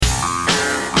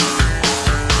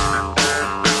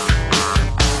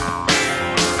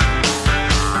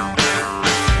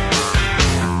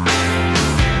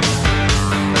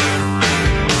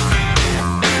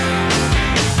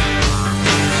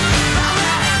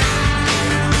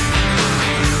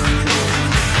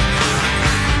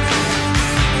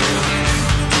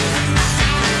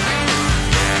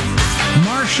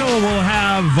we'll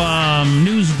have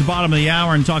news at the bottom of the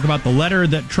hour and talk about the letter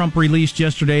that Trump released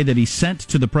yesterday that he sent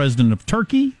to the president of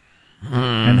Turkey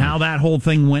and how that whole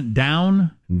thing went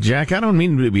down. Jack, I don't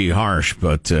mean to be harsh,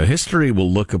 but history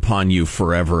will look upon you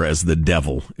forever as the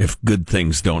devil if good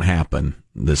things don't happen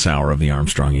this hour of the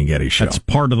Armstrong and Getty Show. That's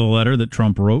part of the letter that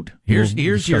Trump wrote. Here's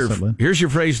your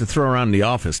phrase to throw around the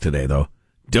office today, though.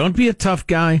 Don't be a tough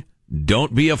guy.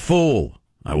 Don't be a fool.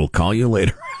 I will call you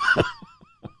later.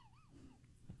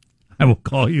 I will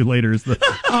call you later is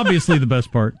obviously the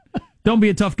best part. Don't be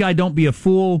a tough guy. Don't be a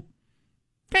fool.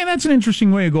 Okay, that's an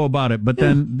interesting way to go about it. But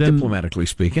then diplomatically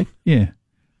speaking. Yeah.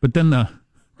 But then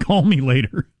call me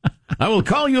later. I will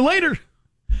call you later.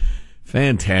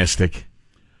 Fantastic.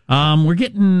 We're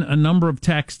getting a number of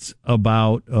texts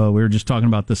about, we were just talking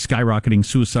about the skyrocketing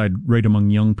suicide rate among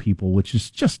young people, which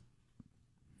is just,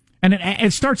 and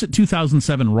it starts at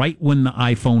 2007, right when the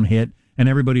iPhone hit, and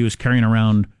everybody was carrying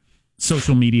around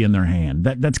social media in their hand.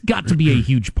 That's got to be a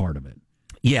huge part of it.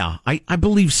 Yeah, I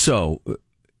believe so.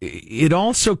 It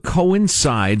also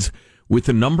coincides with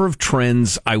a number of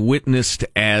trends I witnessed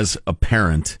as a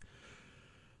parent.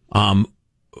 And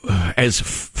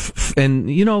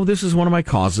you know, this is one of my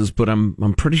causes, but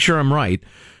I'm pretty sure I'm right.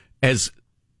 As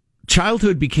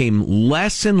childhood became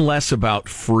less and less about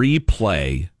free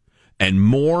play and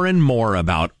more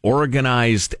about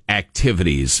organized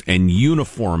activities and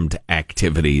uniformed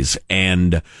activities.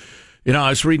 And, you know, I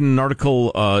was reading an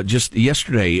article just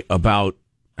yesterday about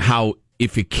how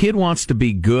if a kid wants to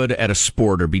be good at a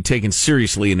sport or be taken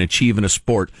seriously and achieve in a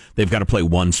sport, they've got to play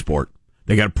one sport.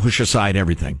 They got to push aside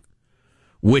everything.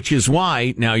 Which is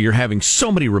why now you're having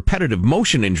so many repetitive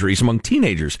motion injuries among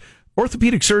teenagers.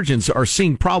 Orthopedic surgeons are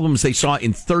seeing problems they saw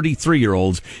in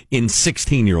 33-year-olds in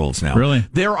 16-year-olds now. Really?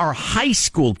 There are high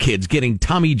school kids getting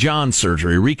Tommy John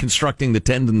surgery, reconstructing the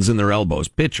tendons in their elbows.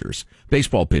 Pitchers,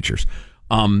 baseball pitchers.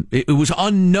 It was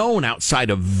unknown outside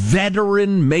of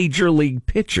veteran major league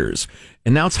pitchers,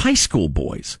 and now it's high school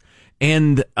boys.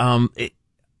 And I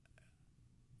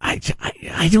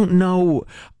don't know.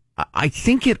 I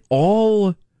think it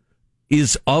all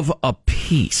is of a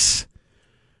piece.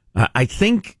 I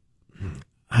think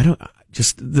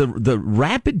just the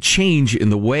rapid change in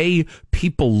the way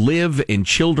people live and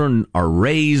children are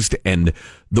raised and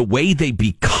the way they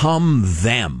become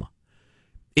them.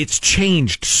 It's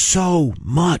changed so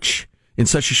much in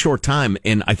such a short time,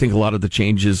 and I think a lot of the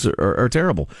changes are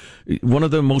terrible. One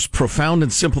of the most profound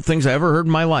and simple things I ever heard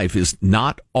in my life is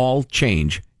not all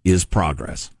change is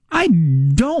progress. I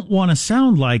don't want to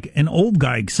sound like an old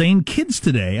guy saying kids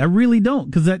today. I really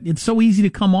don't, because it's so easy to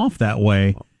come off that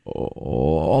way.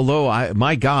 Although,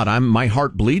 my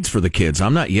heart bleeds for the kids.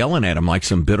 I'm not yelling at them like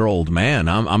some bitter old man.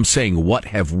 I'm saying, what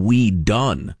have we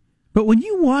done? But when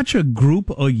you watch a group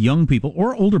of young people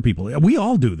or older people, we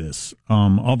all do this,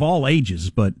 of all ages.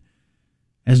 But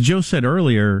as Joe said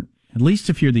earlier, at least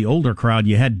if you're the older crowd,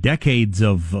 you had decades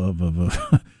of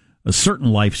a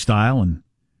certain lifestyle and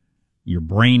your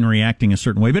brain reacting a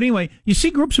certain way. But anyway, you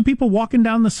see groups of people walking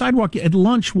down the sidewalk at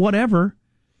lunch, whatever,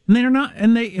 and they're not.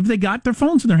 And if they got their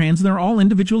phones in their hands, they're all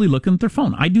individually looking at their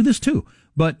phone. I do this too.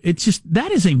 But it's just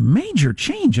that is a major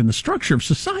change in the structure of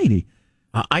society.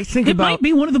 I think it might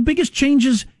be one of the biggest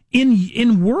changes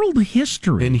in world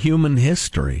history. In human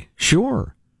history,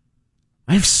 sure.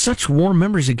 I have such warm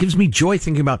memories. It gives me joy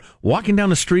thinking about walking down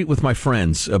the street with my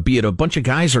friends, be it a bunch of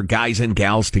guys or guys and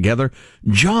gals together,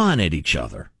 jawing at each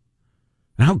other.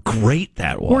 And how great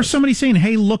that was. Or somebody saying,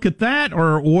 hey, look at that,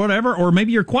 or whatever. Or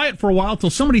maybe you're quiet for a while till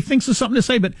somebody thinks of something to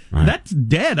say. But That's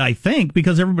dead, I think,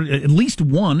 because everybody, at least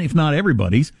one, if not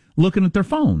everybody's, looking at their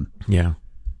phone. Yeah.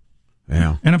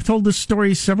 Yeah. And I've told this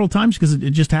story several times because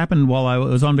it just happened while I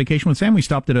was on vacation with Sam. We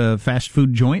stopped at a fast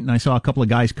food joint, and I saw a couple of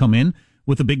guys come in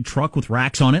with a big truck with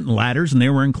racks on it and ladders, and they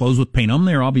were wearing clothes with paint on them.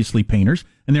 They were obviously painters,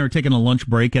 and they were taking a lunch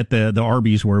break at the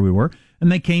Arby's where we were. And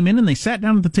they came in, and they sat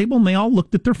down at the table, and they all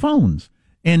looked at their phones.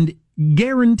 And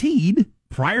guaranteed,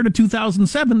 prior to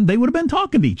 2007, they would have been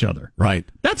talking to each other. Right.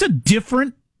 That's a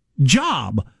different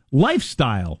job,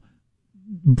 lifestyle,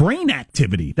 brain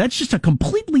activity. That's just a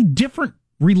completely different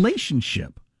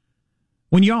relationship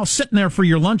when you're all sitting there for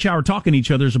your lunch hour talking to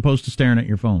each other as opposed to staring at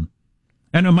your phone.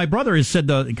 And my brother has said,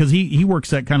 because he works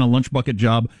that kind of lunch bucket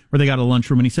job where they got a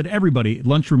lunchroom, and he said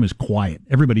lunchroom is quiet.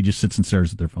 Everybody just sits and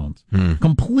stares at their phones.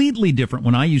 Completely different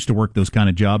when I used to work those kind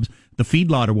of jobs, the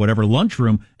feedlot or whatever,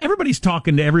 lunchroom. Everybody's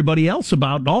talking to everybody else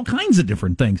about all kinds of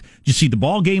different things. Did you see the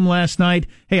ball game last night?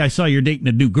 Hey, I saw you're dating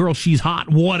a new girl. She's hot,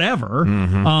 whatever.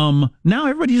 Now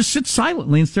everybody just sits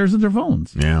silently and stares at their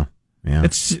phones. Yeah. Yeah.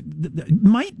 It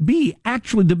might be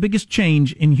actually the biggest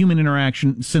change in human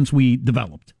interaction since we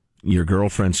developed. your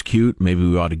girlfriend's cute. Maybe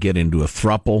we ought to get into a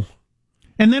throuple.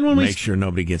 And then when make sure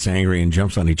nobody gets angry and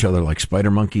jumps on each other like spider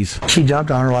monkeys. She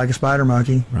jumped on her like a spider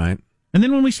monkey. Right. And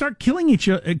then when we start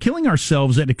killing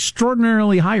ourselves at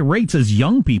extraordinarily high rates as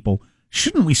young people,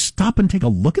 shouldn't we stop and take a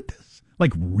look at this?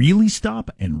 Like really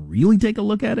stop and really take a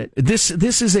look at it? This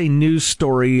is a news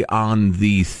story on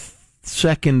the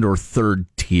second or third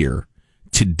tier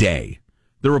today.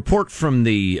 The report from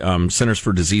the Centers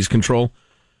for Disease Control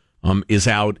is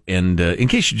out, and in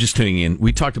case you're just tuning in,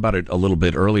 we talked about it a little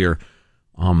bit earlier.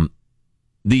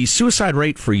 The suicide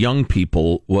rate for young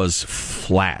people was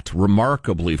flat,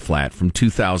 remarkably flat, from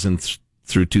 2000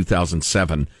 through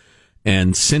 2007.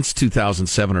 And since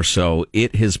 2007 or so,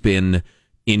 it has been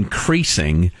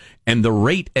increasing, and the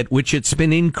rate at which it's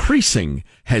been increasing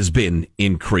has been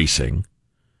increasing.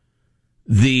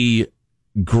 The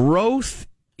growth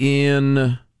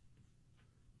in,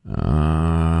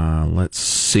 let's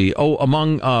see,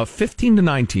 among 15 to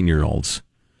 19-year-olds.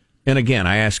 And again,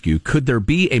 I ask you, could there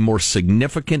be a more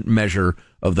significant measure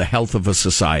of the health of a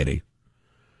society?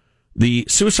 The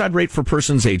suicide rate for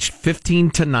persons aged 15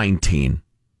 to 19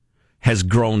 has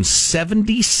grown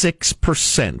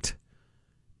 76%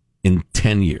 in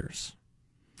 10 years.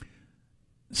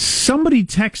 Somebody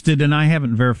texted, and I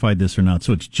haven't verified this or not,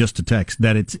 so it's just a text,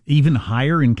 that it's even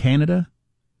higher in Canada.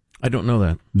 I don't know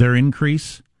that. Their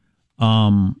increase.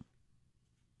 And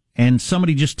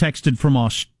somebody just texted from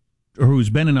who's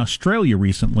been in Australia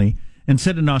recently and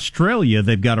said in Australia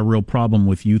they've got a real problem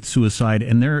with youth suicide,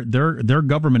 and their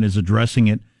government is addressing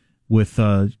it with,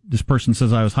 this person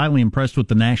says, I was highly impressed with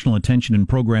the national attention and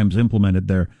programs implemented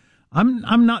there.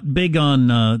 I'm not big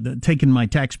on taking my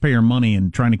taxpayer money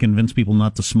and trying to convince people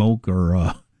not to smoke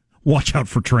or watch out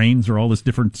for trains or all this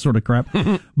different sort of crap.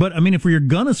 But, I mean, if we're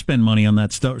going to spend money on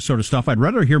that sort of stuff, I'd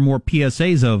rather hear more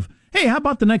PSAs of, hey, how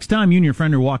about the next time you and your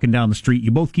friend are walking down the street,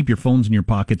 you both keep your phones in your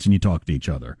pockets and you talk to each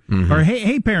other. Mm-hmm. Or,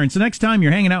 hey, parents, the next time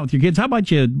you're hanging out with your kids, how about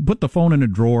you put the phone in a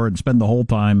drawer and spend the whole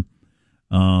time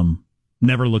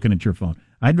never looking at your phone?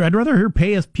 I'd rather hear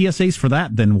PSAs for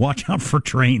that than watch out for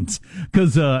trains,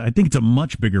 because I think it's a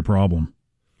much bigger problem.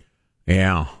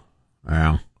 Yeah.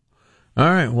 All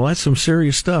right, well, that's some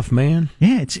serious stuff, man.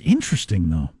 Yeah, it's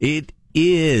interesting, though. It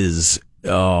is.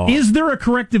 Is there a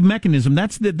corrective mechanism?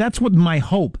 That's what my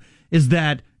hope is,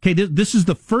 that, okay, this is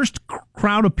the first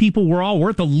crowd of people we're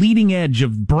at the leading edge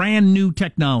of brand new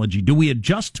technology. Do we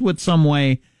adjust to it some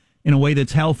way, in a way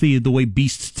that's healthy, the way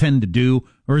beasts tend to do,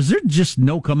 or is there just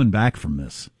no coming back from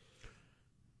this?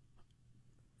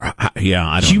 Yeah,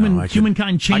 I don't know.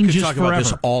 Humankind changes I could talk forever. about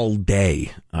this all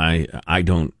day. I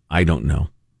don't know.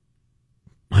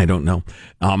 I don't know.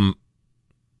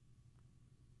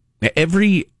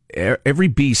 Every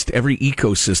beast, every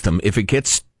ecosystem, if it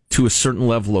gets to a certain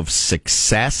level of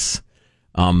success,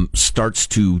 starts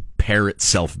to pare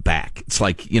itself back. It's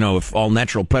like, if all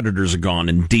natural predators are gone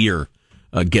and deer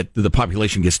the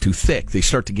population gets too thick, they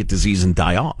start to get disease and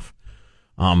die off.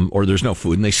 Or there's no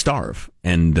food and they starve.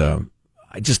 And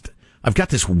I've got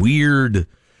this weird,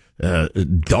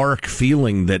 dark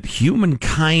feeling that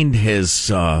humankind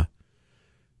has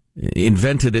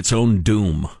invented its own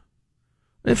doom.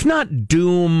 If not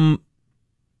doom,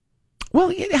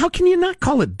 well, how can you not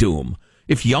call it doom?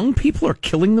 If young people are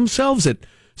killing themselves at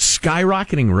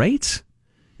skyrocketing rates?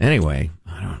 Anyway,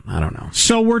 I don't know.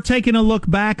 So we're taking a look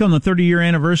back on the 30-year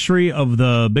anniversary of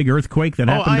the big earthquake that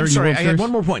happened during the World Series. I had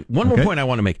one more point. One more point I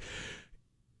want to make.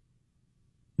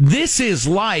 This is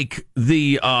like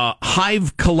the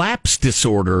hive collapse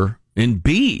disorder in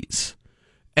bees.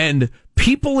 And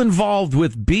people involved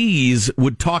with bees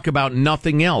would talk about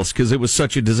nothing else because it was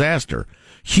such a disaster.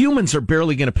 Humans are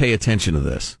barely going to pay attention to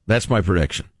this. That's my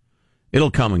prediction. It'll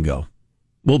come and go.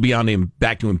 We'll be on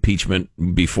back to impeachment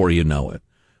before you know it,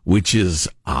 which is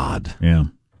odd. Yeah.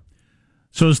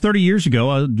 So it was 30 years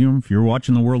ago. If you were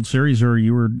watching the World Series or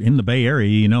you were in the Bay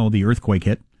Area, the earthquake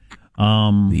hit.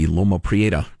 The Loma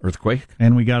Prieta earthquake.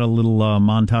 And we got a little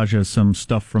montage of some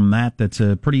stuff from that that's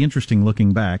pretty interesting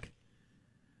looking back.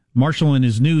 Marshall in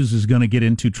his news is going to get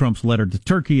into Trump's letter to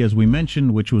Turkey, as we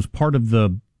mentioned, which was part of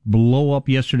the blow-up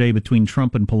yesterday between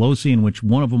Trump and Pelosi, in which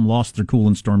one of them lost their cool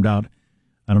and stormed out.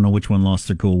 I don't know which one lost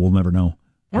their cool. We'll never know.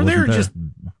 Or they were just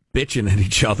bitching at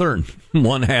each other, and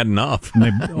one had enough.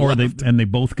 And they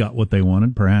both got what they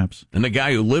wanted, perhaps. And the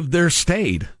guy who lived there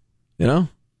stayed,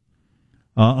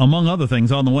 among other things,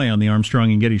 on the way on the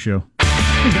Armstrong and Getty Show. The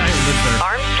guy who lived there.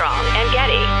 Armstrong and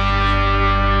Getty.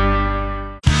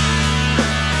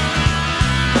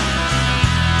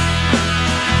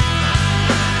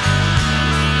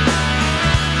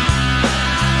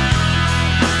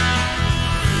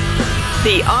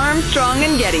 The Armstrong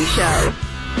and Getty Show.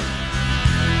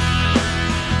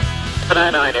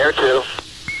 99, Air 2.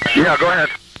 Yeah, go ahead.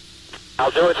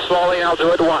 I'll do it slowly and I'll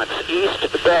do it once.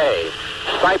 East Bay,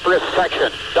 Cypress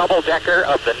section, double-decker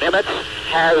of the Nimitz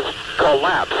has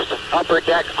collapsed. Upper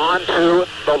deck onto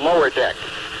the lower deck.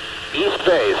 East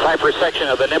Bay, Cypress section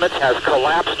of the Nimitz has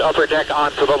collapsed. Upper deck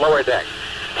onto the lower deck.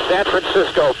 San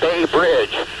Francisco Bay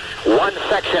Bridge, one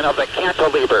section of the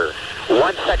cantilever.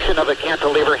 One section of the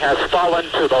cantilever has fallen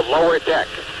to the lower deck.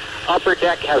 Upper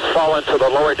deck has fallen to the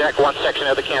lower deck, one section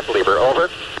of the cantilever. Over.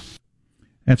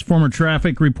 That's former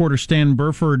traffic reporter Stan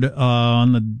Burford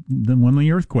on when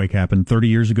the earthquake happened 30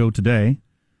 years ago today.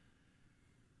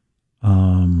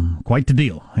 Quite the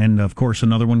deal. And, of course,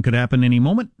 another one could happen any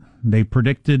moment. They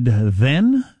predicted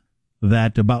then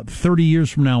that about 30 years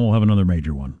from now we'll have another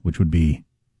major one, which would be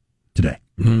today.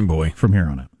 Boy. From here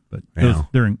on out. But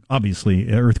they're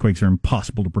obviously, earthquakes are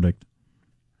impossible to predict.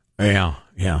 Yeah.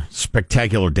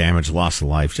 Spectacular damage, loss of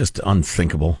life, just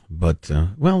unthinkable. But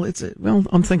it's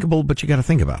unthinkable, but you got to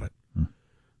think about it.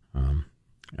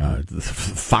 The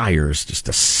fires, just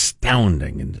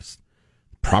astounding, and just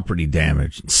property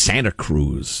damage. Santa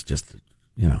Cruz, just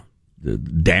the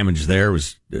damage there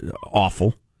was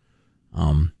awful.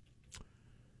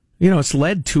 It's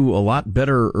led to a lot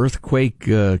better earthquake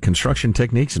construction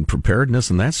techniques and preparedness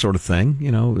and that sort of thing.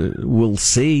 We'll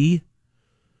see.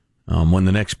 When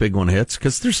the next big one hits,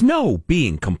 because there's no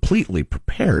being completely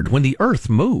prepared. When the earth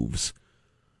moves,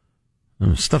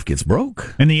 stuff gets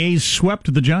broke. And the A's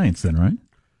swept the Giants then, right?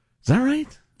 Is that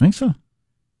right? I think so.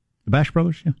 The Bash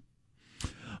Brothers, yeah.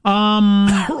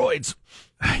 Steroids.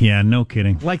 Yeah, no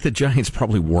kidding. Like the Giants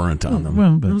probably weren't on them.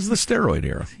 Well, but, it was the steroid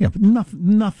era. Yeah, but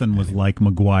nothing was like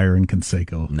McGuire and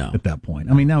Canseco at that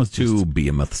point. I mean, that was just two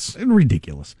behemoths.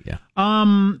 Ridiculous. Yeah.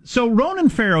 So Ronan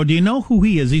Farrow, do you know who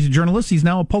he is? He's a journalist. He's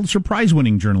now a Pulitzer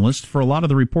Prize-winning journalist for a lot of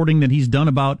the reporting that he's done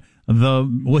about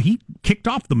he kicked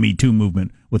off the Me Too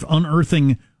movement with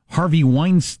unearthing Harvey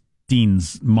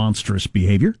Weinstein's monstrous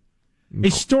behavior. A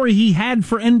story he had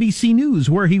for NBC News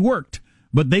where he worked,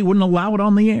 but they wouldn't allow it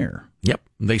on the air. Yep.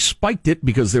 They spiked it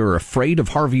because they were afraid of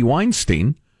Harvey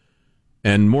Weinstein,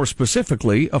 and more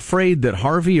specifically, afraid that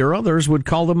Harvey or others would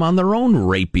call them on their own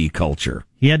rapey culture.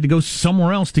 He had to go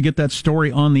somewhere else to get that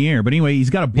story on the air. But anyway,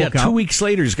 he's got a book out. 2 weeks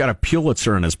later, he's got a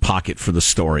Pulitzer in his pocket for the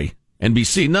story.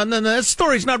 NBC, no, that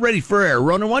story's not ready for air.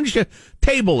 Ronan, why don't you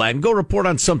table that and go report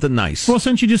on something nice? Well,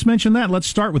 since you just mentioned that, let's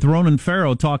start with Ronan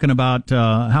Farrow talking about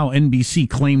how NBC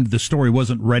claimed the story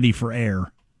wasn't ready for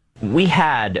air. We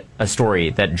had a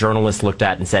story that journalists looked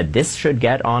at and said, this should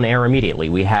get on air immediately.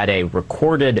 We had a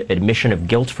recorded admission of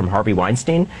guilt from Harvey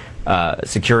Weinstein,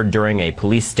 secured during a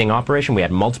police sting operation. We had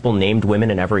multiple named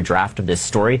women in every draft of this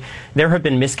story. There have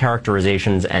been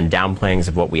mischaracterizations and downplayings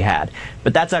of what we had.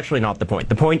 But that's actually not the point.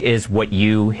 The point is what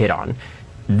you hit on.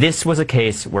 This was a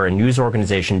case where a news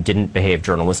organization didn't behave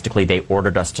journalistically. They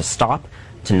ordered us to stop,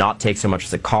 to not take so much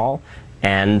as a call,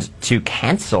 and to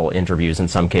cancel interviews in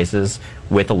some cases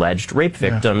with alleged rape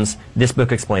victims. Yeah. This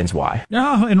book explains why.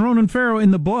 Oh, and Ronan Farrow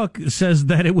in the book says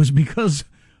that it was because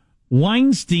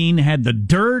Weinstein had the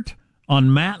dirt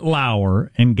on Matt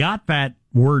Lauer and got that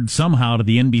word somehow to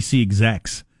the NBC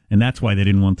execs, and that's why they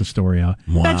didn't want the story out.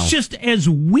 Wow. That's just as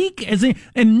weak as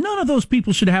and none of those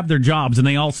people should have their jobs, and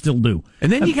they all still do.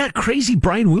 And then you got crazy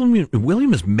Brian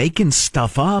Williams making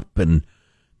stuff up, and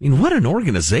I mean, what an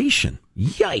organization.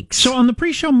 Yikes. So on the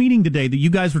pre-show meeting today that you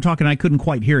guys were talking, I couldn't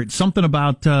quite hear it. Something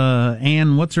about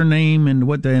Ann, what's her name,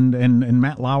 and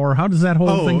Matt Lauer. How does that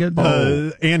whole thing get?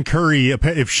 Ann Curry,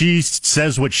 if she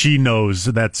says what she knows,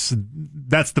 that's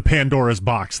the Pandora's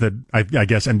box that I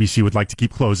guess NBC would like to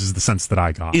keep closed, is the sense that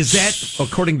I got. Is that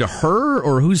according to her,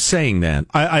 or who's saying that?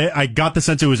 I got the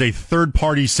sense it was a third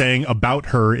party saying about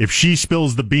her, if she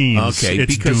spills the beans,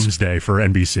 it's doomsday for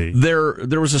NBC.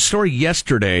 There was a story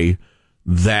yesterday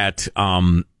that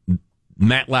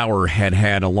Matt Lauer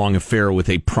had a long affair with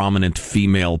a prominent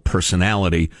female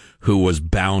personality who was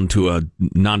bound to a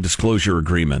non-disclosure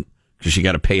agreement because she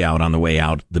got a payout on the way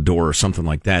out the door or something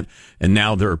like that. And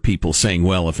now there are people saying,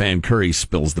 well, if Ann Curry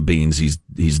spills the beans,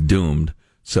 he's doomed.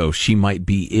 So she might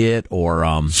be it, or...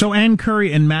 So Ann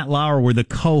Curry and Matt Lauer were the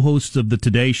co-hosts of the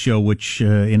Today Show, which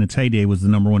in its heyday was the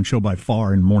number one show by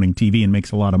far in morning TV and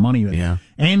makes a lot of money. Yeah.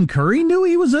 Ann Curry knew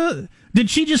he was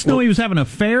Did she just know he was having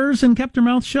affairs and kept her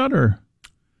mouth shut, or...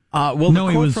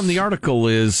 the quote from the article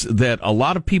is that a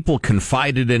lot of people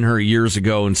confided in her years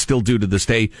ago and still do to this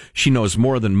day. She knows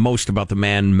more than most about the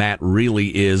man Matt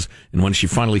really is, and when she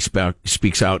finally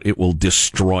speaks out, it will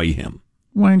destroy him.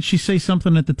 Why didn't she say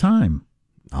something at the time?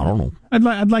 I don't know.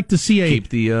 I'd like to see keep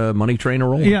the money train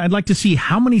rolling. Yeah, I'd like to see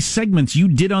how many segments you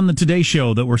did on the Today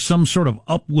Show that were some sort of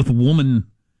up with woman,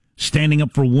 standing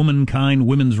up for womankind,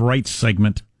 women's rights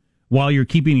segment, while you're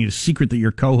keeping it a secret that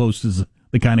your co-host is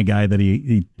the kind of guy that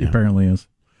he apparently is.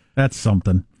 That's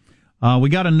something. We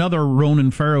got another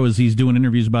Ronan Farrow as he's doing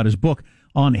interviews about his book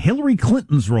on Hillary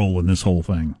Clinton's role in this whole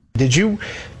thing. Did you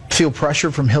feel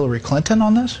pressure from Hillary Clinton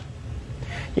on this?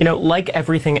 You know, like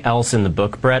everything else in the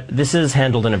book, Brett, this is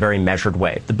handled in a very measured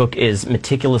way. The book is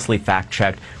meticulously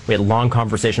fact-checked. We had long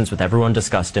conversations with everyone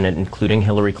discussed in it, including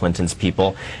Hillary Clinton's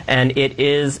people, and it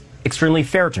is extremely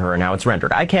fair to her in how it's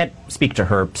rendered. I can't speak to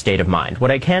her state of mind.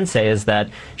 What I can say is that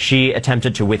she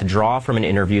attempted to withdraw from an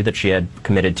interview that she had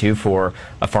committed to for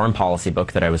a foreign policy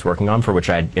book that I was working on, for which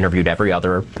I had interviewed every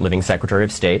other living Secretary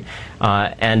of State.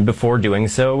 And before doing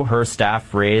so, her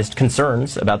staff raised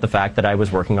concerns about the fact that I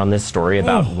was working on this story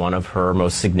about one of her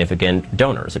most significant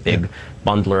donors, a big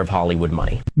bundler of Hollywood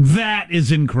money. That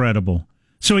is incredible.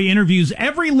 So he interviews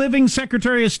every living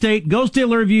Secretary of State, goes to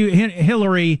interview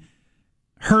Hillary.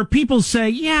 Her people say,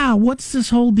 yeah, what's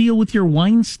this whole deal with your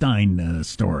Weinstein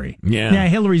story? Yeah,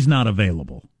 Hillary's not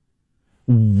available.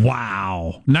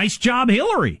 Wow. Nice job,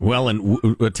 Hillary. Well, and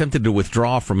attempted to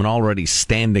withdraw from an already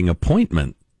standing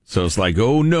appointment. So it's like,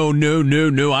 oh, no,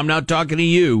 I'm not talking to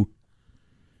you.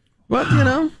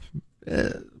 Well,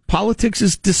 politics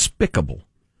is despicable.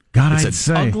 God, it's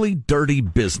an ugly, dirty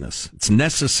business. It's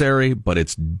necessary, but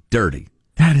it's dirty.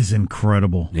 That is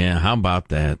incredible. Yeah, how about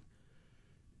that?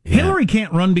 Yeah. Hillary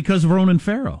can't run because of Ronan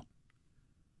Farrow. I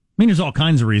mean, there's all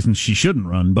kinds of reasons she shouldn't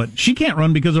run, but she can't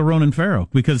run because of Ronan Farrow,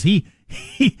 because he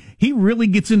really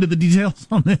gets into the details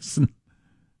on this. And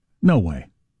no way.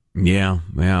 Yeah,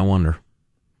 I wonder.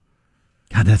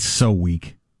 God, that's so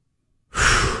weak.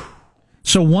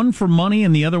 So one for money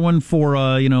and the other one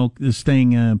for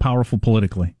staying powerful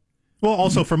politically. Well,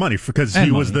 also for money, because he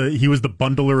was the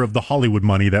bundler of the Hollywood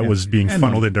money that was being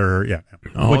funneled into her. Yeah.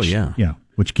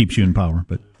 Which keeps you in power.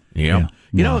 But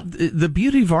you know, the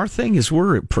beauty of our thing is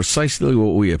we're precisely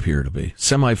what we appear to be: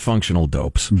 semi-functional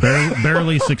dopes,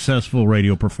 barely successful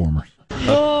radio performers,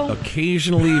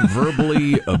 occasionally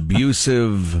verbally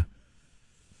abusive.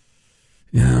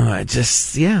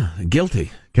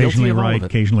 Guilty. Occasionally right,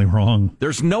 occasionally wrong.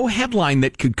 There's no headline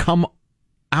that could come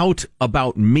out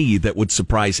about me that would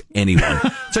surprise anyone.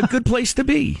 It's a good place to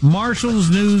be. Marshall's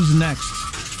News next.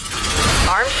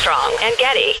 Armstrong and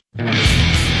Getty.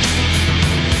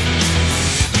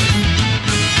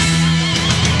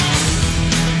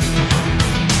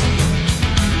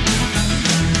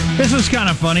 This is kind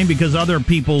of funny because other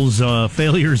people's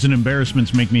failures and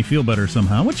embarrassments make me feel better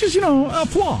somehow, which is, a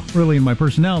flaw, really, in my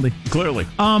personality. Clearly.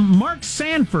 Mark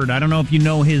Sanford, I don't know if you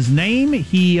know his name.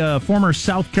 He, former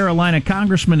South Carolina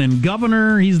congressman and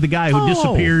governor. He's the guy who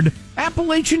disappeared.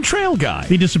 Appalachian Trail guy.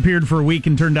 He disappeared for a week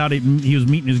and turned out he was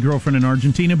meeting his girlfriend in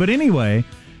Argentina. But anyway,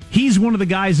 he's one of the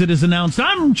guys that has announced,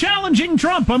 I'm challenging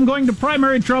Trump. I'm going to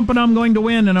primary Trump and I'm going to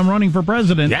win and I'm running for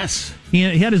president. Yes.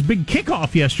 He had his big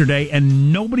kickoff yesterday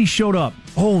and nobody showed up.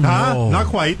 Oh, no. Not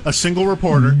quite. A single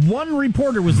reporter. One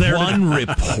reporter was there.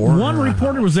 One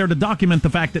reporter was there to document the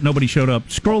fact that nobody showed up.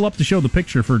 Scroll up to show the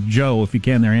picture for Joe, if you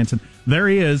can there, Hanson. There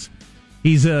he is.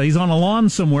 He's on a lawn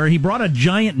somewhere. He brought a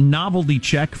giant novelty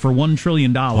check for $1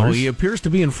 trillion. Oh, he appears to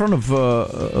be in front of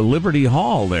Liberty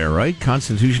Hall there, right?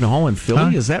 Constitution Hall in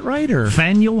Philly. Is that right? Or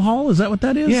Faneuil Hall? Is that what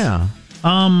that is? Yeah.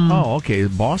 Okay.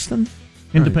 Boston?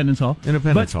 Independence Hall.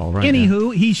 Independence Hall, right.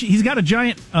 Anywho, he's got a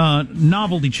giant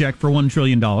novelty check for $1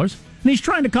 trillion, and he's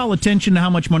trying to call attention to how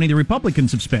much money the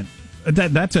Republicans have spent.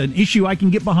 That's an issue I can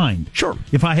get behind. Sure.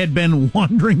 If I had been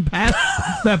wandering past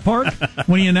that park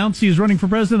when he announced he was running for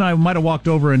president, I might have walked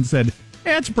over and said,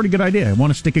 yeah, it's a pretty good idea. I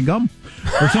want a stick of gum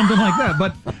or something like that.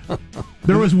 But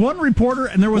there was one reporter,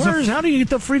 and there was how do you get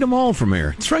the Freedom Hall from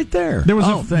here? It's right there. There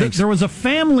was a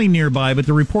family nearby, but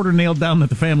the reporter nailed down that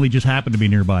the family just happened to be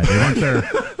nearby. They weren't there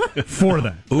for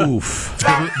that. Oof.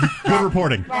 Good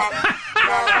reporting.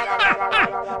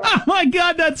 Oh, my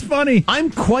God, that's funny.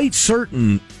 I'm quite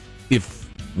certain if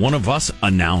one of us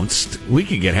announced, we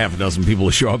could get half a dozen people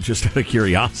to show up just out of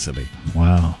curiosity.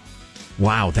 Wow,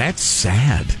 that's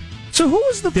sad. So who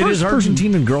was the Did first his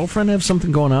Argentinian girlfriend have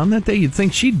something going on that day? You'd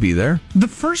think she'd be there. The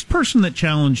first person that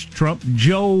challenged Trump,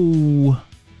 Joe...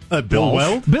 Bill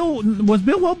Weld? Was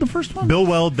Bill Weld the first one? Bill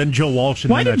Weld, then Joe Walsh.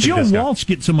 And Why did Joe Walsh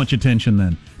get so much attention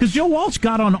then? Because Joe Walsh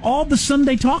got on all the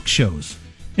Sunday talk shows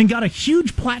and got a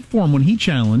huge platform when he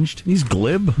challenged. He's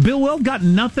glib. Bill Weld got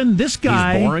nothing. This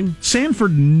guy, he's boring.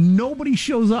 Sanford, nobody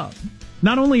shows up.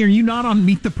 Not only are you not on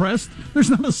Meet the Press, there's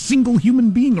not a single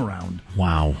human being around.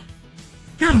 Wow.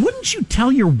 God, wouldn't you tell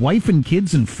your wife and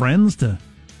kids and friends to...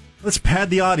 Let's pad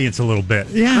the audience a little bit.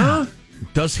 Yeah.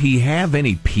 Does he have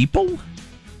any people?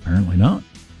 Apparently not.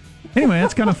 Anyway,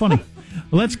 that's kind of funny.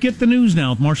 Let's get the news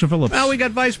now with Marshall Phillips. Well, we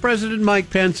got Vice President Mike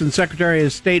Pence and Secretary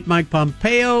of State Mike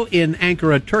Pompeo in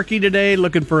Ankara, Turkey today,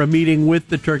 looking for a meeting with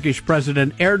the Turkish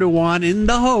President Erdogan in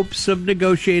the hopes of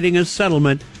negotiating a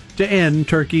settlement to end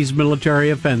Turkey's military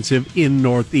offensive in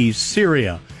northeast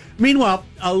Syria. Meanwhile,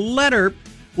 a letter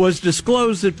was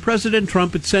disclosed that President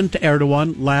Trump had sent to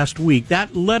Erdogan last week.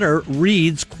 That letter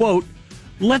reads, quote,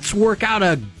 "Let's work out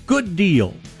a good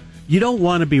deal. You don't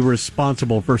want to be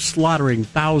responsible for slaughtering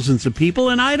thousands of people,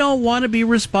 and I don't want to be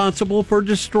responsible for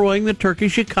destroying the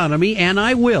Turkish economy, and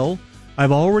I will.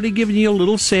 I've already given you a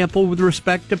little sample with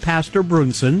respect to Pastor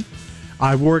Brunson.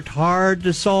 I've worked hard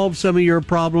to solve some of your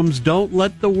problems. Don't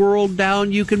let the world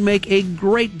down. You can make a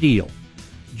great deal.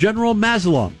 General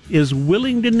Mazalom is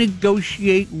willing to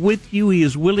negotiate with you. He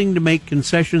is willing to make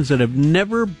concessions that have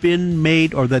never been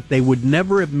made or that they would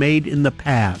never have made in the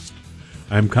past.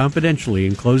 I am confidentially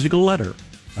enclosing a letter,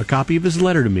 a copy of his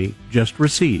letter to me, just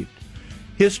received.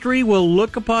 History will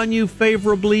look upon you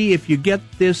favorably if you get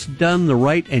this done the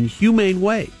right and humane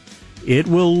way. It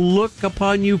will look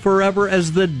upon you forever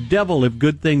as the devil if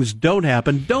good things don't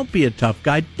happen. Don't be a tough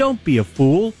guy. Don't be a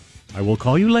fool. I will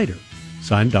call you later."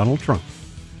 Signed, Donald Trump.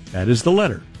 That is the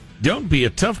letter. Don't be a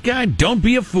tough guy. Don't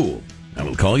be a fool. I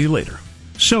will call you later.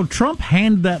 So Trump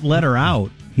handed that letter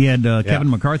out. He had Kevin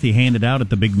McCarthy hand it out at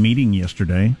the big meeting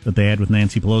yesterday that they had with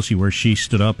Nancy Pelosi, where she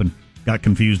stood up and got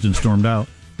confused and stormed out.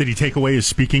 Did he take away his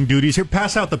speaking duties? Here,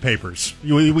 pass out the papers.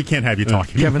 We can't have you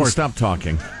talking. Kevin, stop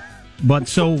talking. But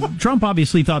so Trump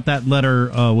obviously thought that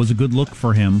letter was a good look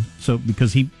for him. So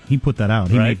because he put that out,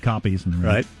 he made copies and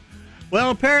everything. Right.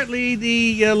 Well, apparently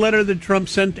the letter that Trump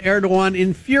sent to Erdogan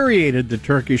infuriated the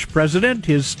Turkish president.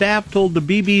 His staff told the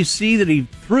BBC that he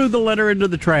threw the letter into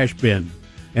the trash bin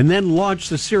and then launched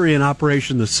the Syrian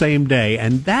operation the same day.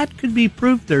 And that could be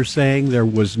proof, they're saying, there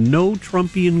was no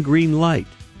Trumpian green light.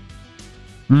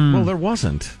 Well, there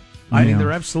wasn't. I mean,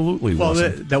 there absolutely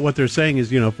wasn't. Well, that what they're saying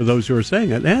is, for those who are saying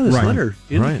it, this letter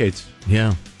indicates.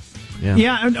 Right.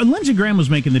 Yeah, and Lindsey Graham was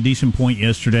making the decent point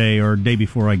yesterday or day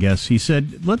before, I guess. He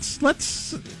said, let's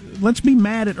be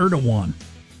mad at Erdogan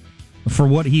for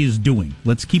what he is doing.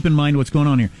 Let's keep in mind what's going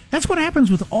on here. That's what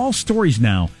happens with all stories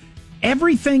now.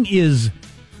 Everything is,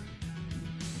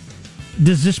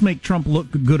 does this make Trump look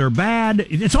good or bad?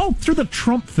 It's all through the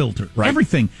Trump filter. Right.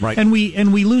 Everything. Right. And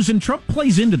we lose, and Trump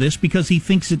plays into this because he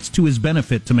thinks it's to his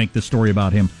benefit to make this story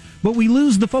about him. But we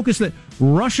lose the focus that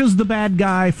Russia's the bad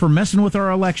guy for messing with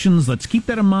our elections. Let's keep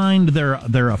that in mind.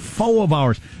 They're a foe of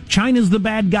ours. China's the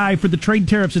bad guy for the trade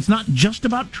tariffs. It's not just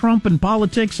about Trump and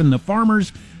politics and the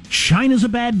farmers. China's a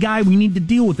bad guy. We need to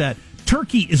deal with that.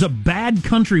 Turkey is a bad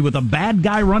country with a bad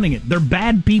guy running it. They're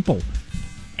bad people.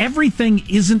 Everything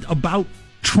isn't about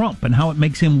Trump and how it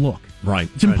makes him look. Right.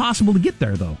 It's impossible to get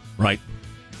there, though. Right.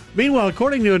 Meanwhile,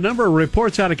 according to a number of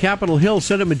reports out of Capitol Hill,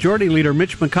 Senate Majority Leader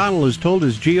Mitch McConnell has told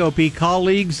his GOP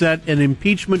colleagues that an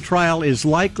impeachment trial is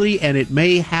likely and it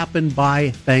may happen by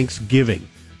Thanksgiving.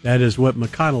 That is what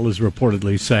McConnell is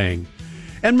reportedly saying.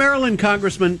 And Maryland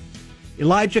Congressman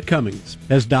Elijah Cummings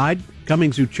has died.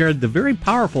 Cummings, who chaired the very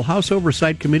powerful House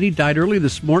Oversight Committee, died early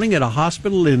this morning at a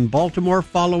hospital in Baltimore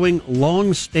following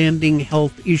long-standing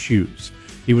health issues.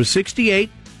 He was 68.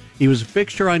 He was a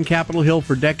fixture on Capitol Hill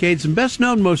for decades and best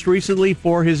known most recently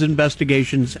for his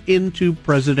investigations into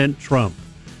President Trump.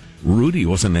 Rudy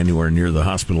wasn't anywhere near the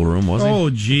hospital room, was he? Oh,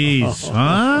 jeez.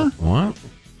 Huh? What?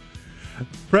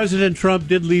 President Trump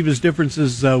did leave his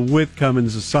differences with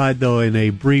Cummings aside, though, in a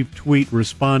brief tweet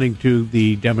responding to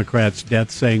the Democrats'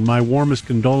 death, saying, "My warmest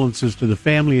condolences to the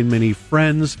family and many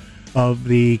friends of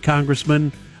the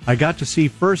congressman. I got to see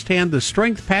firsthand the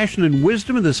strength, passion, and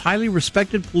wisdom of this highly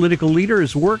respected political leader.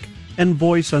 His work and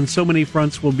voice on so many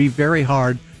fronts will be very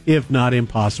hard, if not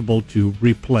impossible, to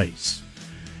replace."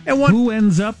 And who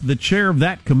ends up the chair of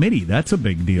that committee? That's a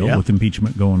big deal with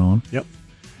impeachment going on. Yep.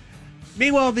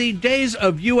 Meanwhile, the days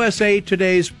of USA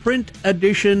Today's print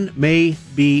edition may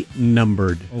be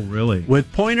numbered. Oh, really?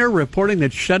 With Poynter reporting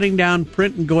that shutting down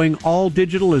print and going all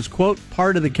digital is, quote,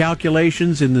 part of the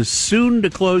calculations in the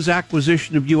soon-to-close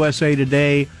acquisition of USA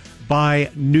Today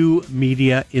by New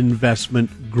Media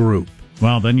Investment Group.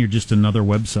 Wow, then you're just another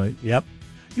website. Yep.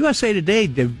 USA Today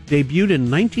debuted in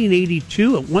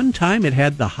 1982. At one time, it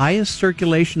had the highest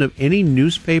circulation of any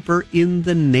newspaper in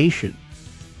the nation.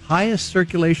 Highest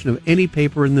circulation of any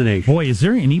paper in the nation. Boy, is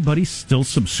there anybody still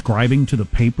subscribing to the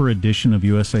paper edition of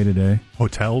USA Today?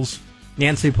 Hotels?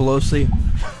 Nancy Pelosi.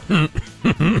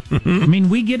 I mean,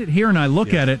 we get it here and I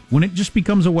look at it. When it just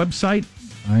becomes a website,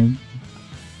 I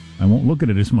won't look at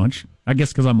it as much. I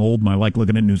guess because I'm old and I like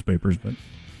looking at newspapers, but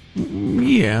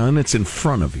Yeah, and it's in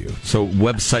front of you. So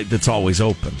website that's always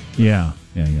open. Yeah.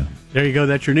 There you go.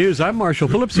 That's your news. I'm Marshall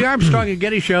Phillips, the Armstrong and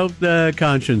Getty Show, the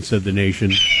conscience of the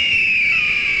nation.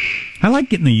 I like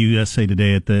getting the USA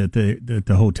Today at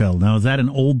the hotel. Now, is that an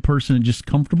old person just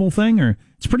comfortable thing, or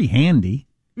it's pretty handy?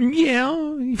 Yeah,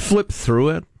 you flip through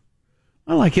it.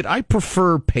 I like it. I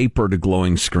prefer paper to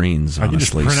glowing screens, honestly. I can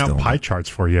just print out pie charts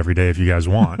for you every day if you guys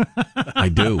want. I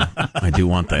do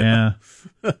want that.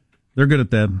 Yeah. They're good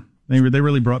at that. They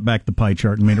really brought back the pie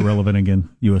chart and made it relevant again,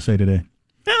 USA Today.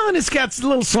 Well, and it's got a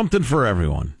little something for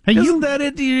everyone. Hey, Isn't that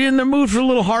it? You're in the mood for a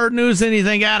little hard news, and you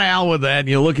think, out of hell with that, and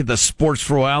you look at the sports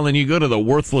for a while, and you go to the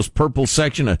worthless purple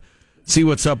section to see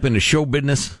what's up in the show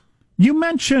business. You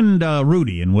mentioned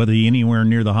Rudy and whether he anywhere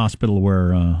near the hospital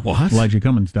where Elijah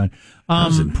Cummings died. That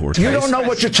was important. You don't know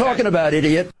what you're talking about,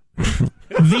 idiot.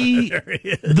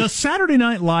 The Saturday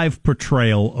Night Live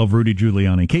portrayal of Rudy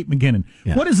Giuliani, Kate McKinnon.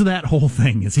 Yeah. What is that whole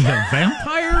thing? Is he a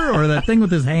vampire or that thing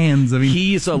with his hands? I mean,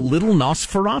 he's a little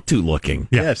Nosferatu looking.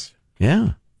 Yes.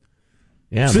 Yeah.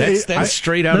 Yeah. So that's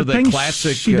straight out of the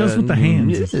classic. She does with the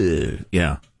hands.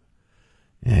 Yeah.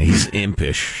 Yeah. He's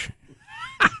impish.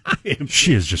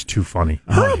 She is just too funny.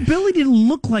 Her ability to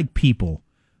look like people.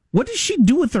 What does she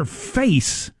do with her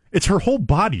face? It's her whole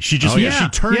body. She just she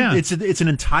turned. Yeah. It's an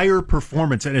entire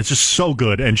performance, and it's just so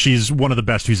good. And she's one of the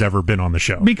best who's ever been on the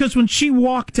show. Because when she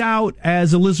walked out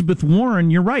as Elizabeth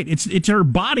Warren, you're right. It's her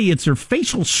body. It's her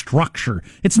facial structure.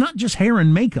 It's not just hair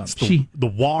and makeup. The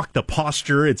walk, the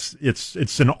posture. It's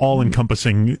an all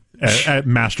encompassing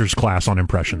master's class on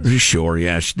impressions. Sure,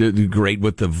 yeah, she did great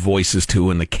with the voices too,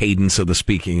 and the cadence of the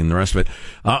speaking and the rest of it.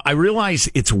 I realize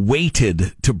it's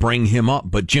weighted to bring him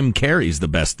up, but Jim Carrey's the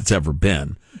best that's ever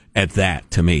been at that.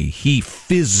 To me, he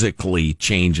physically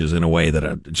changes in a way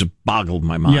that just boggled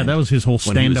my mind. Yeah, that was his whole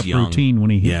stand-up routine when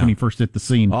he first hit the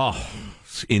scene. Oh,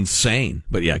 it's insane!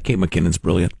 But yeah, Kate McKinnon's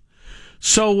brilliant.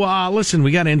 So listen, we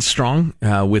got in strong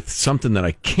with something that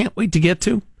I can't wait to get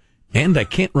to. And I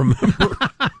can't remember.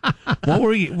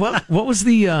 What was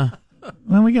the...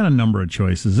 Well, we got a number of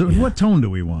choices. Yeah. What tone do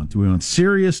we want? Do we want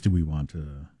serious? Do we want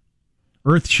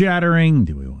earth-shattering?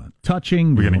 Do we want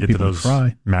touching? We're going to get to those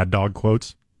Mad Dog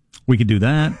quotes. We could do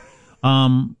that.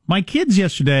 My kids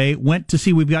yesterday went to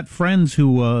see... We've got friends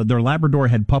who their Labrador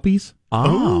had puppies.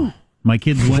 Oh. My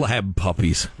kids went... Lab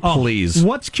puppies, please.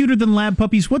 What's cuter than lab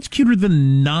puppies? What's cuter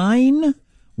than 9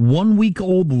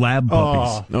 1-week-old lab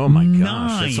puppies? Oh my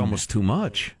gosh, that's almost too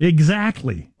much.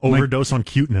 Exactly. Overdose on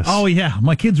cuteness. Oh, yeah.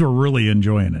 My kids were really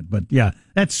enjoying it. But, yeah,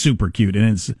 that's super cute. And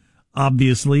it's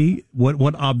obviously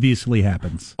what obviously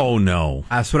happens. Oh, no.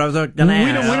 That's what I was going to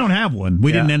ask. We don't have one.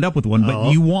 We didn't end up with one,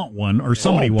 but you want one, or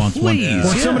somebody wants one.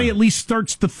 Or somebody at least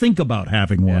starts to think about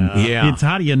having one. Yeah. It's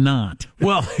how do you not?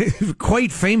 Well,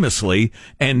 quite famously,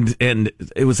 and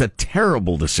it was a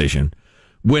terrible decision.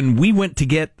 When we went to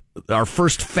get our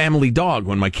first family dog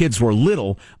when my kids were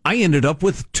little, I ended up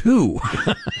with 2.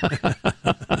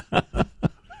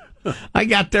 I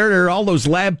got there are all those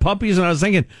lab puppies, and I was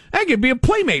thinking, that could be a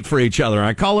playmate for each other.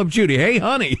 I call up Judy, hey,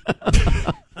 honey.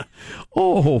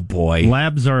 Oh, boy.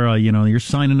 Labs are, you're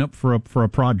signing up for a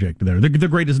project there. They're the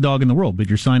greatest dog in the world, but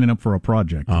you're signing up for a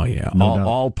project. Oh, yeah.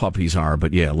 All puppies are,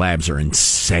 but yeah, labs are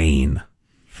insane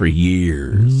for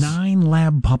years. 9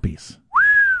 lab puppies.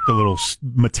 The little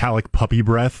metallic puppy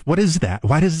breath. What is that?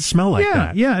 Why does it smell like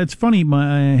that? Yeah, it's funny.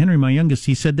 Henry, my youngest,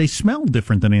 he said they smell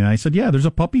different than anything. I said, yeah, there's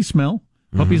a puppy smell.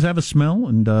 Puppies have a smell,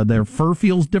 and their fur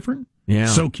feels different. Yeah.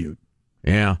 So cute.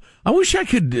 Yeah. I wish I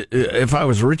could, if I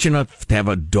was rich enough to have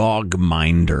a dog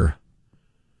minder.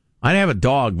 I'd have a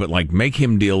dog, but make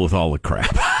him deal with all the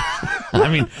crap. I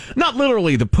mean, not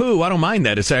literally the poo. I don't mind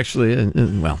that. It's actually,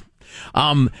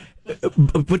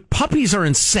 but puppies are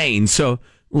insane. So,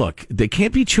 look, they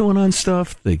can't be chewing on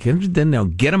stuff. Then now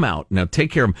get them out. Now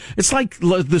take care of them. It's like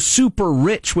the super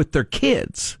rich with their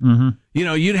kids. Mm-hmm.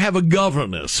 You'd have a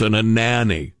governess and a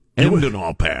nanny and an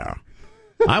au pair.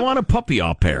 I want a puppy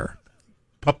au pair.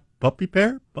 Puppy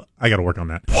pair? I got to work on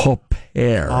that.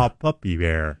 Puppy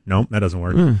bear. Nope, that doesn't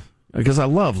work. Because I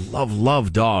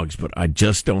love dogs, but I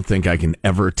just don't think I can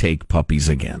ever take puppies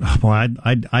again. Well,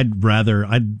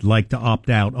 I'd like to opt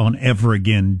out on ever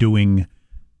again doing,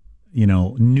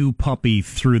 new puppy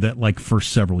through that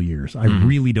first several years. I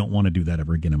really don't want to do that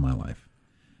ever again in my life.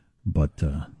 But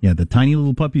the tiny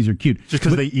little puppies are cute. Just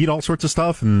because they eat all sorts of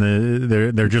stuff, and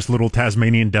they're just little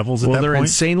Tasmanian devils. At that point. Well, they're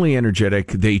insanely energetic.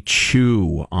 They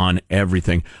chew on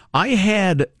everything. I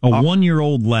had a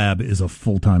 1-year-old lab is a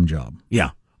full-time job.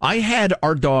 Yeah, I had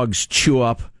our dogs chew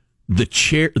up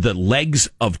the legs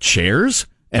of chairs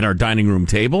at our dining room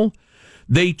table.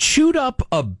 They chewed up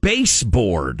a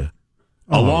baseboard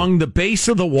along the base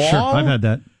of the wall. Sure, I've had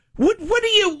that. What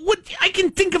I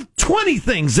can think of 20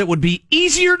 things that would be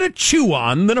easier to chew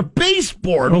on than a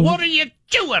baseboard. What are you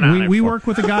chewing on? We work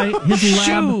with a guy, his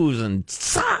lab. Shoes and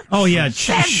socks. Oh, yeah,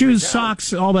 shoes,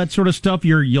 socks, all that sort of stuff.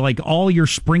 You're like, all your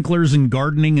sprinklers and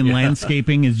gardening and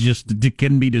landscaping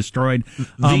can be destroyed.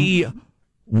 The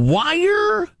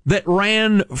wire that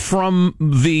ran from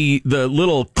the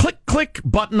little click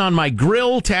button on my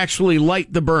grill to actually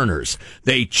light the burners,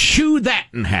 they chewed that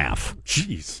in half.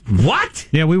 Jeez. What?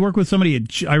 Yeah, we work with somebody.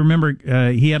 I remember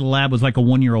he had a lab, was like a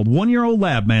 1-year-old. 1-year-old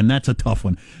lab, man, that's a tough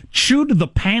one. Chewed the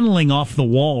paneling off the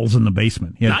walls in the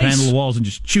basement. He had paneled walls and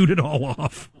just chewed it all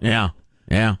off. Yeah.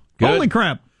 Good. Holy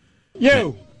crap.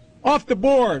 You, off the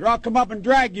board, or I'll come up and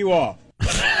drag you off.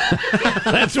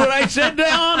 That's what I said to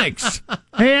Onyx.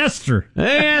 Hey, Esther.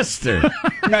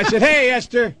 And I said, hey,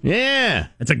 Esther. Yeah.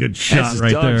 That's a good shot That's his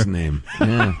right dog's there. name.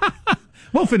 Yeah.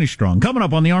 We'll finish strong. Coming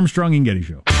up on the Armstrong and Getty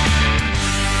Show.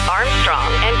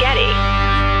 Armstrong and Getty.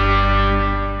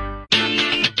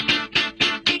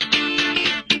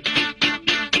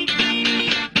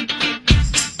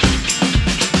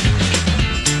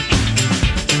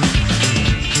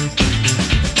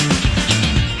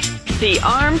 The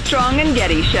Armstrong and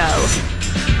Getty Show.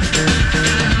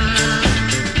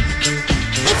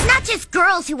 It's not just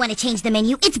girls who want to change the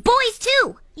menu, it's boys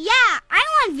too. Yeah, I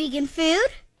want vegan food.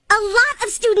 A lot of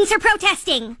students are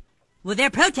protesting. Well, their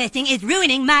protesting is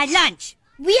ruining my lunch.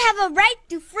 We have a right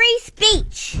to free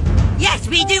speech. Yes,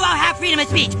 we do all have freedom of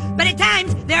speech, but at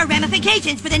times there are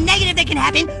ramifications for the negative that can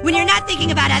happen when you're not thinking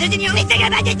about others and you're only thinking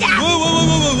about yourself.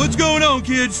 Whoa, what's going on,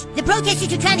 kids? The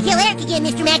protesters are trying to kill Eric again,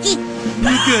 Mr. Mackey.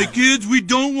 Okay, kids, we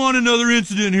don't want another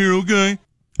incident here, okay?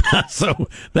 So,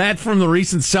 that from the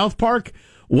recent South Park,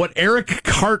 what Eric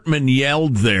Cartman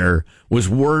yelled there was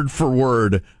word for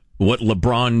word what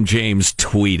LeBron James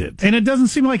tweeted. And it doesn't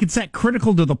seem like it's that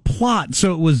critical to the plot,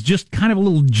 so it was just kind of a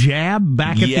little jab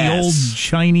back at the old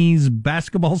Chinese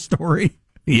basketball story.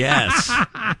 Yes.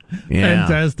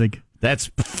 Fantastic. That's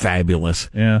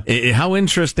fabulous. Yeah. How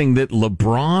interesting that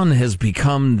LeBron has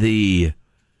become the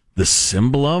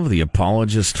symbol of, the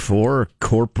apologist for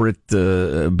corporate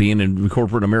being in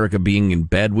corporate America being in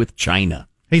bed with China.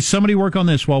 Hey, somebody work on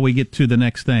this while we get to the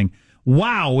next thing.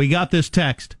 Wow, we got this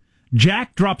text.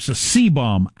 Jack drops a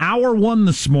C-bomb. Hour 1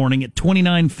 this morning at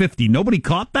 29:50. Nobody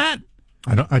caught that?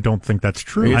 I don't think that's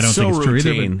true. It's I don't think it's true either.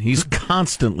 routine. He's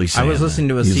constantly saying I was listening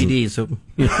to a CD, so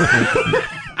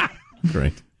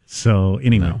great. So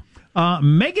anyway,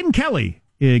 Megyn Kelly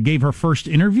gave her first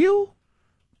interview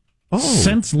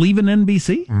since leaving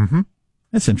NBC. Mm-hmm.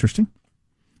 That's interesting.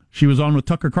 She was on with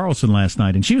Tucker Carlson last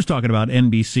night, and she was talking about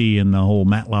NBC and the whole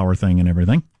Matt Lauer thing and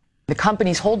everything. The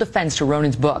company's whole defense to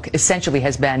Ronan's book essentially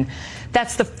has been,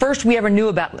 that's the first we ever knew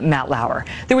about Matt Lauer.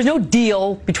 There was no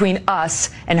deal between us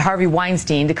and Harvey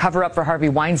Weinstein to cover up for Harvey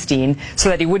Weinstein so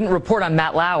that he wouldn't report on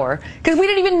Matt Lauer, because we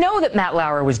didn't even know that Matt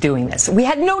Lauer was doing this. We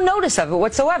had no notice of it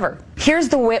whatsoever. Here's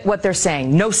what they're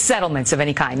saying. No settlements of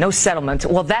any kind. No settlement.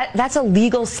 Well, that's a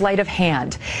legal sleight of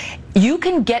hand. You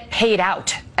can get paid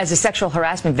out as a sexual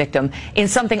harassment victim in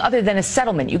something other than a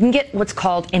settlement. You can get what's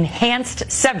called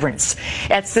enhanced severance.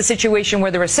 That's the situation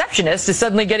where the receptionist is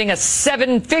suddenly getting a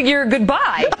 7-figure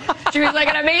goodbye. She was like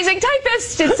an amazing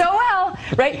typist, did so well,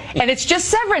 right? And it's just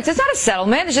severance. It's not a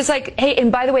settlement. It's just like, hey,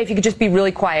 and by the way, if you could just be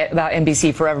really quiet about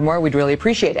NBC forevermore, we'd really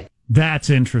appreciate it. That's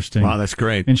interesting. Wow, that's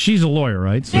great. And she's a lawyer,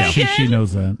 right? So she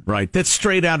knows that. Right. That's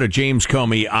straight out of James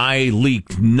Comey. I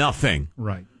leaked nothing.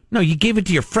 Right. No, you gave it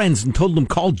to your friends and told them,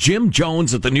 call Jim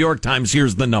Jones at the New York Times.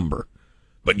 Here's the number.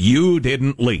 But you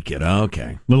didn't leak it.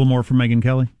 Okay. A little more from Megyn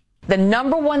Kelly. The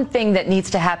number one thing that needs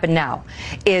to happen now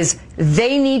is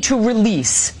they need to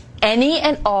release any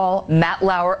and all Matt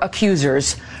Lauer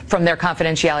accusers from their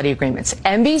confidentiality agreements.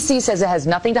 NBC says it has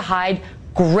nothing to hide.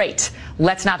 Great.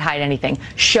 Let's not hide anything.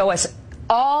 Show us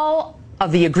all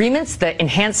of the agreements, the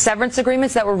enhanced severance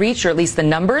agreements that were reached, or at least the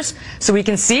numbers, so we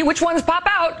can see which ones pop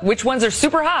out, which ones are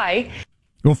super high.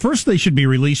 Well, first they should be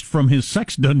released from his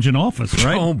sex dungeon office,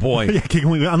 right? Oh, boy. Yeah, can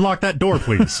we unlock that door,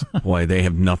 please? Boy, they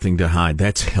have nothing to hide.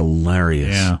 That's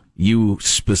hilarious. Yeah. You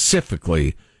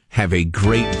specifically have a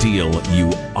great deal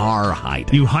you are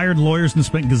hiding. You hired lawyers and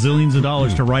spent gazillions of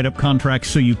dollars to write up contracts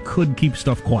so you could keep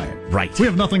stuff quiet. Right. We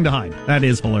have nothing to hide. That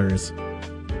is hilarious.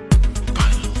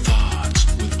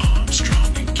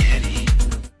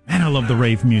 Man, I love the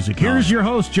rave music. Here's your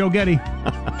host, Joe Getty.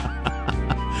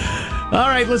 All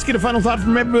right, let's get a final thought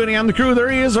from everybody on the crew. There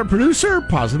he is, our producer,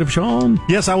 Positive Sean.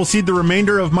 Yes, I will cede the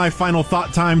remainder of my final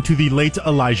thought time to the late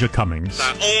Elijah Cummings.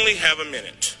 I only have a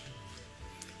minute.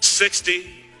 60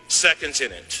 seconds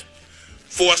in it.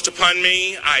 Forced upon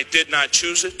me, I did not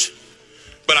choose it,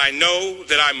 but I know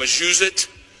that I must use it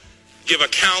give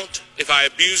account if I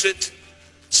abuse it,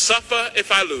 suffer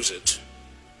if I lose it.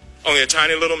 Only a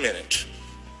tiny little minute,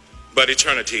 but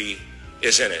eternity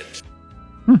is in it.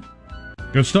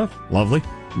 Good stuff. Lovely.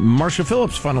 Marcia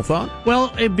Phillips, final thought?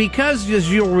 Well, because,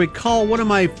 as you'll recall, one of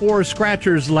my 4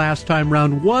 scratchers last time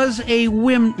round was a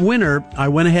winner. I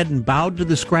went ahead and bowed to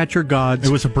the scratcher gods.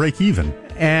 It was a break even.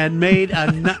 And made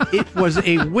it was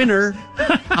a winner.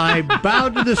 I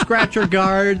bowed to the scratcher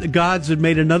gods and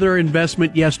made another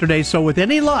investment yesterday. So with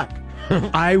any luck,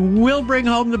 I will bring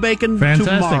home the bacon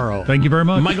tomorrow. Thank you very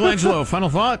much. Michelangelo, final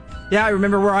thought? Yeah, I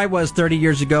remember where I was 30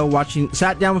 years ago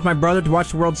sat down with my brother to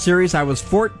watch the World Series. I was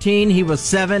 14, he was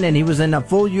 7, and he was in a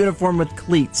full uniform with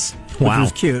cleats. Which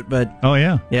was cute, but... Oh,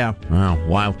 yeah. Yeah. Wow,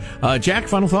 wild. Jack,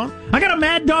 final thought? I got a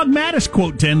Mad Dog Mattis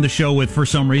quote to end the show with for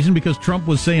some reason, because Trump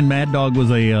was saying Mad Dog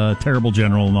was a terrible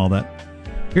general and all that.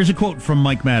 Here's a quote from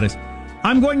Mike Mattis.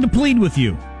 I'm going to plead with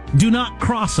you. Do not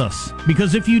cross us,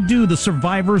 because if you do, the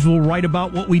survivors will write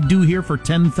about what we do here for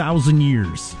 10,000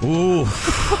 years. Ooh.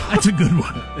 That's a good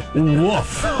one.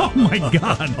 Woof. Oh, my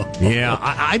God. Yeah,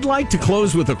 I'd like to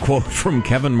close with a quote from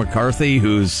Kevin McCarthy,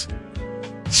 whose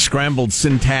scrambled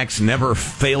syntax never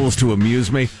fails to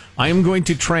amuse me. I am going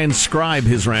to transcribe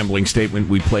his rambling statement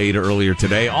we played earlier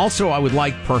today. Also, I would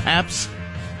like, perhaps,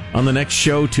 on the next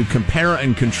show, to compare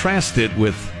and contrast it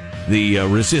with the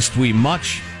Resist We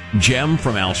Much gem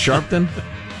from Al Sharpton.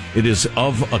 It is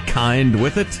of a kind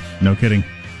with it. No kidding.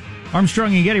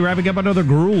 Armstrong and Getty wrapping up another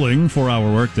grueling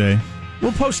 4-hour workday.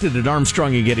 We'll post it at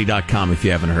armstrongandgetty.com if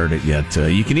you haven't heard it yet.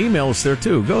 You can email us there,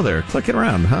 too. Go there. Click it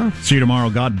around, huh? See you tomorrow.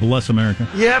 God bless America.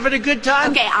 You having a good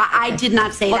time? Okay, I did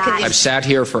not say that. I've sat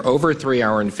here for over 3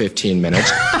 hours and 15 minutes.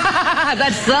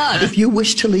 That sucks. If you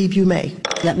wish to leave, you may.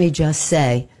 Let me just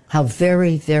say how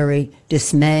very, very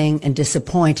dismaying and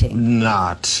disappointing.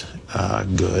 Not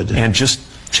good. And just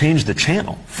change the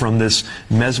channel from this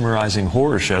mesmerizing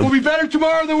horror show. We'll be better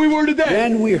tomorrow than we were today.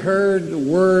 Then we heard the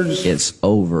words, "It's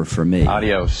over for me."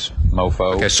 Adios,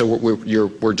 mofo. Okay, so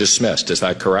we're dismissed. Is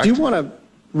that correct? Do you want to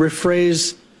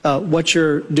rephrase what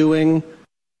you're doing?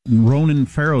 Ronan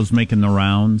Farrow's making the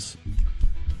rounds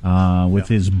with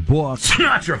his book.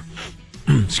 Sinatra!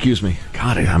 Excuse me.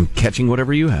 God, I'm catching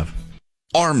whatever you have.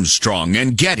 Armstrong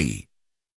and Getty.